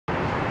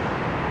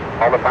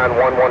Almapan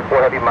 114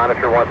 Heavy,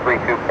 monitor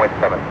 132.7.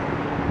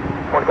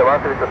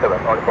 13137,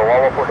 only for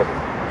 114 Heavy.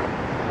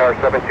 Tower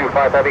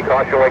 725 Heavy,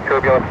 caution wake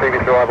turbulence, previous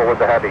arrival was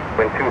a Heavy.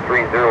 Wind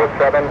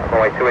 2307,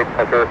 runway 28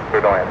 center,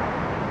 clear to land.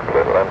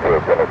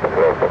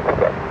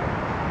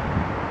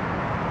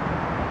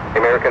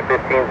 American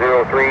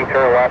 1503,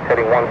 turn left,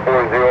 heading 140,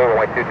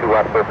 runway 22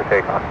 left, clear for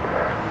takeoff.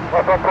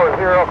 Left 140,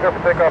 clear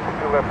for takeoff,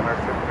 2 left,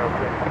 American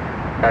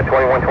 1503.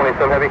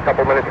 2127 Heavy,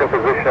 couple minutes in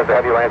position as the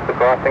Heavy lands the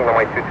crossing,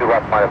 runway 22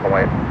 left, minus one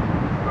wave.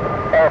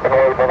 Up and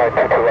wave, runway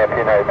 22 left,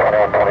 United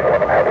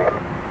 2127 Heavy.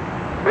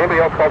 Is anybody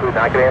else called who did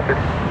not get answered?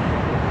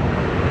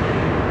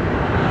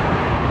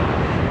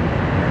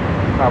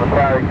 I'm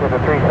sorry, to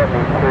the 373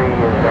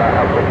 is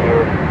up with you.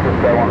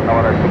 Just want to know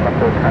what our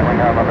sequence is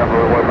currently now. November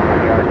was on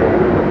the RJ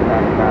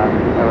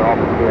and all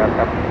the CF.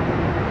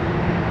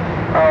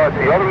 Let's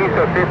see, all the east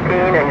of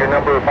 15 and your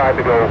number 5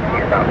 to go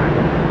eastbound.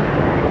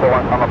 So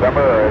on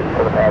November or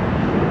to the pad?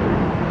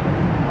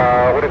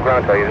 What did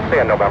ground tell you? Just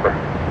say on November.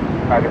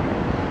 Okay.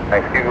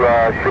 Thanks. You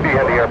should be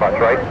heading the Airbus,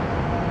 right?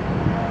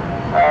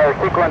 Our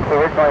sequence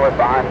originally was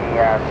behind the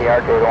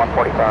RJ, the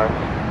 145.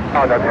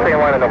 Oh, no, just stay in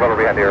line on November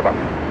behind the Airbus.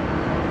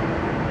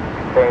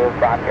 Stay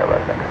behind the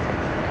Airbus, thanks.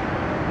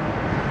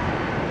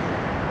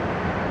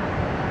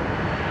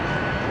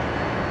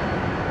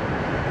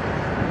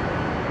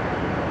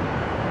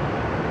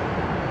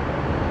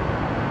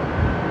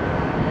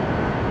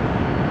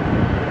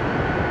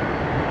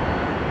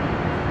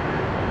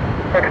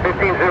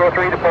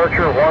 X1503,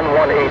 departure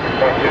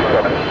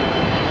 118.27.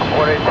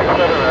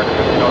 1827,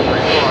 X1503,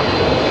 hold on.